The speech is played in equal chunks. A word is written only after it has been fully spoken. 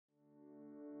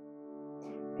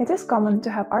It is common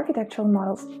to have architectural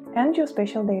models and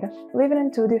geospatial data living in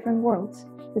two different worlds: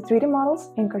 the 3D models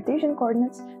in Cartesian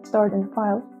coordinates stored in a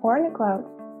file or in a cloud,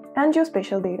 and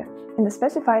geospatial data in the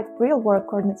specified real-world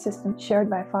coordinate system shared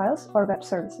by files or web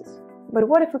services. But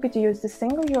what if we could use the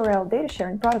single URL data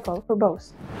sharing protocol for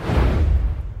both?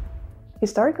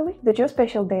 Historically, the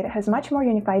geospatial data has much more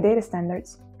unified data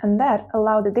standards, and that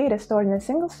allow the data stored in a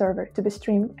single server to be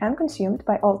streamed and consumed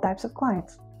by all types of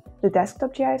clients: the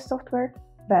desktop GIS software,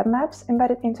 web maps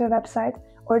embedded into a website,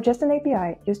 or just an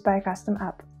API used by a custom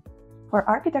app. For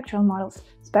architectural models,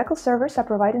 Speckle servers are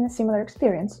providing a similar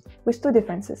experience, with two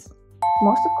differences.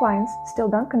 Most of clients still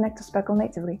don't connect to Speckle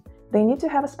natively. They need to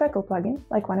have a Speckle plugin,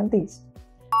 like one of these.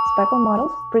 Speckle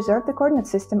models preserve the coordinate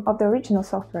system of the original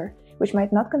software, which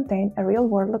might not contain a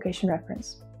real-world location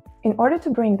reference. In order to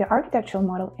bring the architectural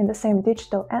model in the same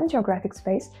digital and geographic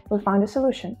space, we found a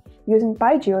solution, using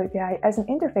PyGeo API as an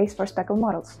interface for Speckle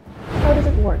models. How does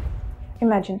it work?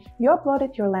 Imagine you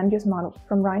uploaded your land use model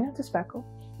from Rhino to Speckle.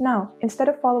 Now, instead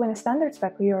of following a standard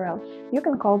Speckle URL, you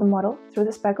can call the model through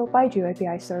the Speckle PyGeo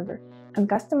API server and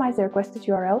customize the requested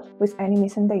URL with any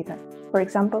missing data, for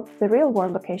example, the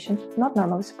real-world location not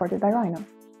normally supported by Rhino.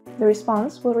 The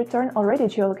response will return already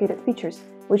geolocated features,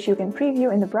 which you can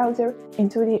preview in the browser in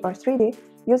 2D or 3D,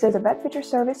 use as a web feature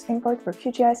service import for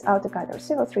QGIS, AutoCAD or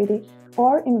Civil 3D,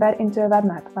 or embed into a web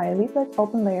map via Leaflet,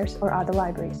 OpenLayers or other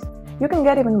libraries. You can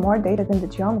get even more data than the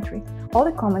geometry. All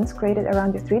the comments created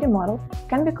around your 3D model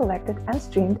can be collected and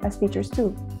streamed as features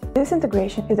too. This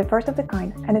integration is the first of the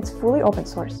kind, and it's fully open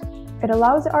source. It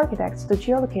allows the architects to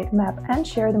geolocate, map and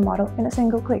share the model in a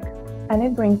single click, and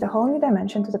it brings a whole new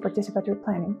dimension to the participatory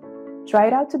planning. Try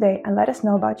it out today and let us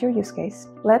know about your use case.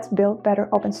 Let's build better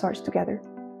open source together.